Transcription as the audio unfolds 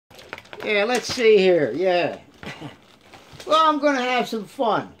Yeah, let's see here. Yeah. Well, I'm going to have some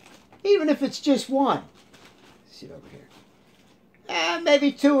fun. Even if it's just one. Sit over here.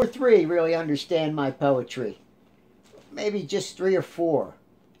 Maybe 2 or 3 really understand my poetry. Maybe just 3 or 4.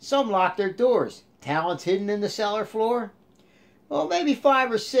 Some lock their doors. Talents hidden in the cellar floor. Well, maybe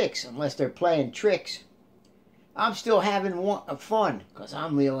 5 or 6, unless they're playing tricks. I'm still having fun, because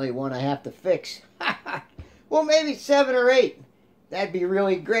I'm the only one I have to fix. Well, maybe 7 or 8. That'd be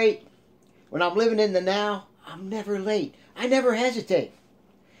really great. When I'm living in the now, I'm never late. I never hesitate.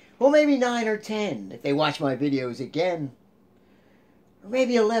 Well, maybe 9 or 10, if they watch my videos again. Or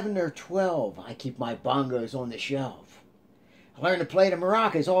maybe 11 or 12, I keep my bongos on the shelf. I learned to play the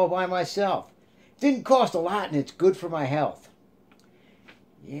maracas all by myself. It didn't cost a lot, and it's good for my health.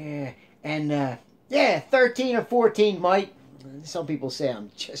 Yeah, and, 13 or 14 might. Some people say I'm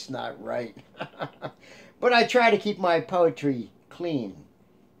just not right. But I try to keep my poetry clean.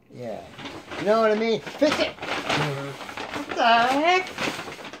 Yeah. You know what I mean? Fix it! What the heck?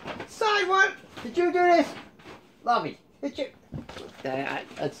 Side one! Did you do this? Lovey, did you?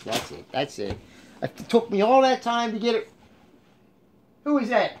 That's it. That's it. It took me all that time to get it. Who is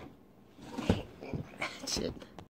that? That's it.